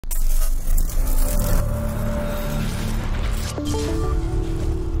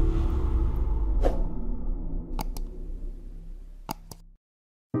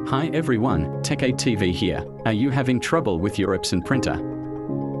Hi everyone, TechATV here. Are you having trouble with your Epson printer?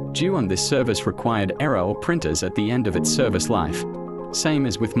 Due on this service required error or printers at the end of its service life? Same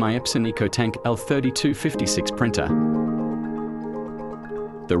as with my Epson EcoTank L3256 printer.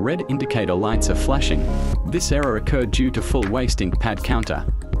 The red indicator lights are flashing. This error occurred due to full waste ink pad counter.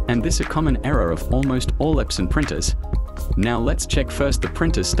 And this is a common error of almost all Epson printers. Now let's check first the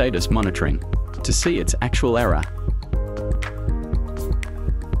printer's status monitoring to see its actual error.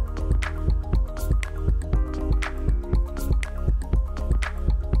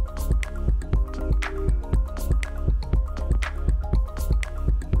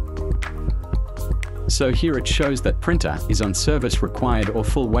 So here it shows that printer is on service required or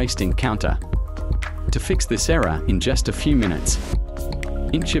full waste ink counter. To fix this error in just a few minutes,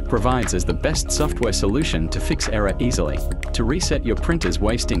 Inkchip provides us the best software solution to fix error easily, to reset your printer's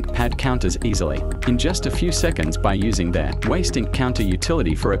waste ink pad counters easily, in just a few seconds by using their waste ink counter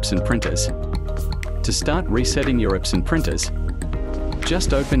utility for Epson printers. To start resetting your Epson printers,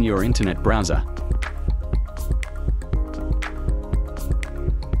 just open your internet browser.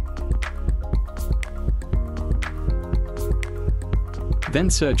 Then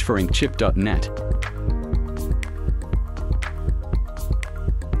search for inkchip.net.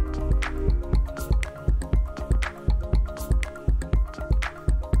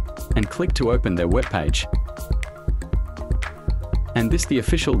 And click to open their webpage. And this is the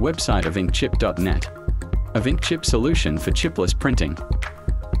official website of inkchip.net, of Inkchip solution for chipless printing.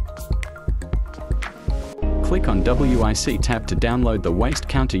 Click on WIC tab to download the waste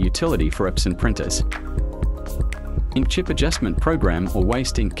counter utility for Epson printers. Inkchip adjustment program or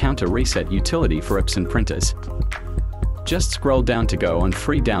waste ink counter reset utility for Epson printers. Just scroll down to go on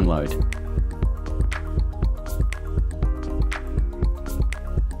free download.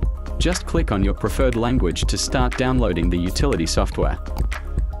 Just click on your preferred language to start downloading the utility software.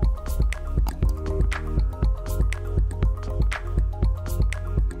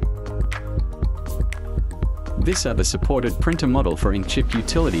 These are the supported printer model for Inkchip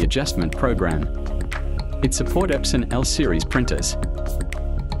utility adjustment program. It supports Epson L series printers,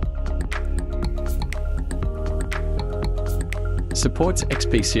 supports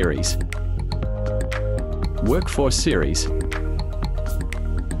XP series, Workforce series,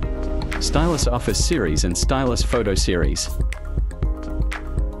 Stylus Office series and Stylus Photo series,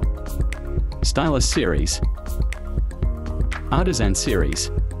 Stylus series, Artisan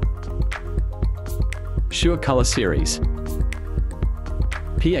series, Sure Color series,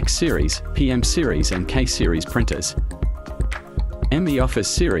 PX series, PM series and K series printers, ME Office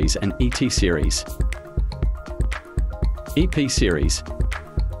series and ET series, EP series,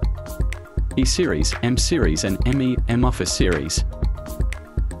 E series, M series and ME M Office series,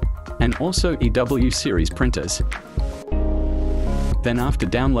 and also EW series printers. Then after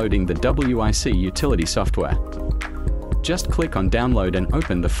downloading the WIC utility software, just click on download and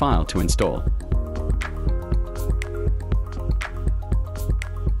open the file to install.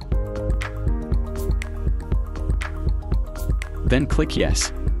 Then click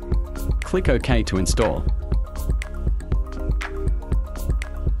Yes. Click OK to install.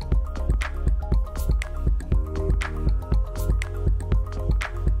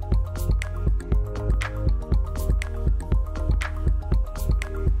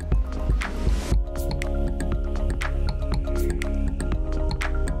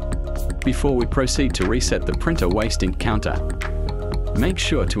 Before we proceed to reset the printer waste ink counter, make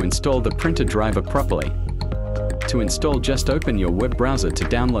sure to install the printer driver properly. To install, just open your web browser to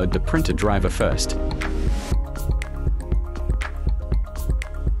download the printer driver first.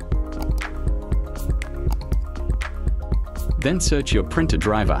 Then search your printer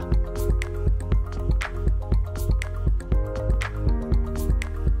driver.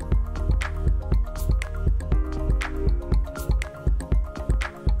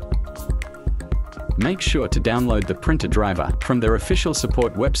 Make sure to download the printer driver from their official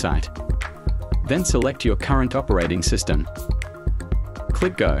support website. Then select your current operating system.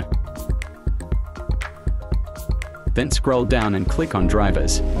 Click Go. Then scroll down and click on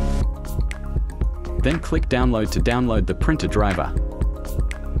Drivers. Then click Download to download the printer driver.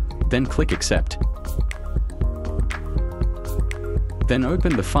 Then click Accept. Then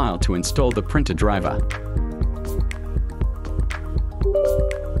open the file to install the printer driver.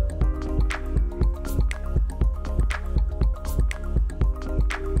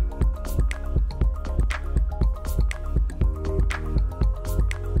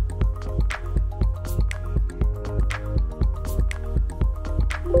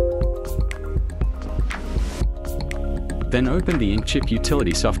 Then open the Inkchip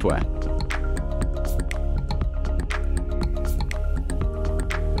utility software.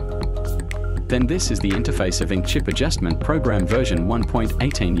 Then this is the interface of Ink Chip Adjustment Program version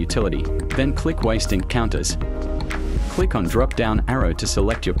 1.18 utility. Then click Waste Ink Counters. Click on drop-down arrow to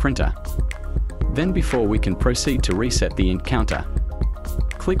select your printer. Then before we can proceed to reset the ink counter,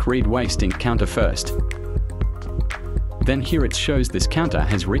 click Read Waste Ink Counter first. Then here it shows this counter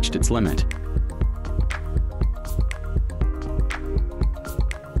has reached its limit.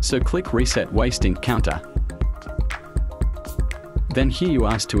 So click Reset Waste Ink Counter. Then here you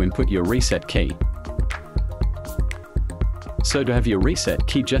ask to input your reset key. So to have your reset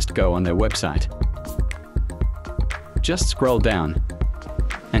key, just go on their website. Just scroll down.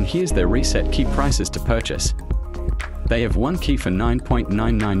 And here's their reset key prices to purchase. They have one key for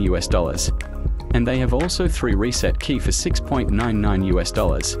 $9.99 US. And they have also 3 reset key for $6.99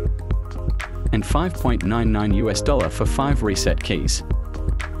 US. And $5.99 US for 5 reset keys.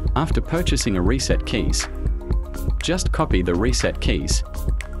 After purchasing a reset keys, just copy the reset keys.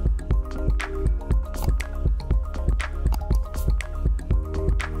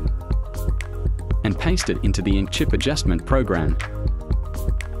 And paste it into the Ink Chip Adjustment program.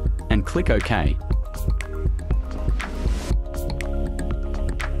 And click OK.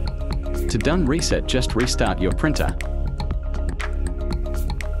 To done reset, just restart your printer.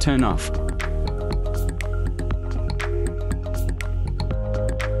 Turn off.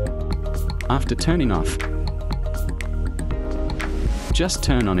 After turning off, just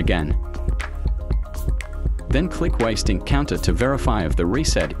turn on again. Then click Waste Ink Counter to verify if the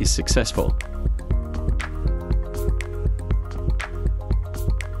reset is successful.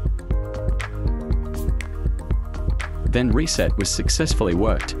 Then reset was successfully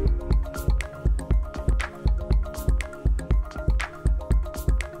worked.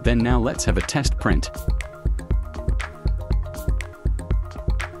 Then now let's have a test print.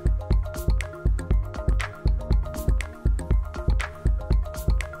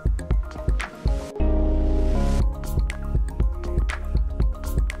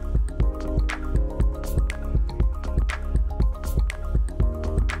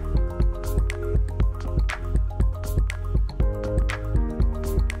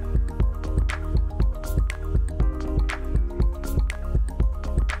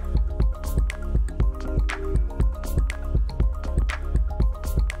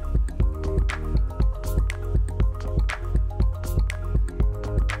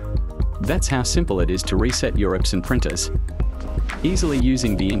 That's how simple it is to reset your Epson printers, easily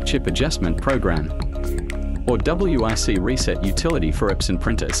using the Ink Chip Adjustment program or WIC Reset utility for Epson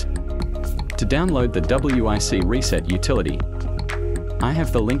printers. To download the WIC Reset utility, I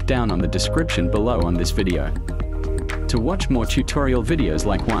have the link down on the description below on this video. To watch more tutorial videos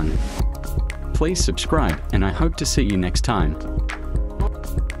like one, please subscribe, and I hope to see you next time.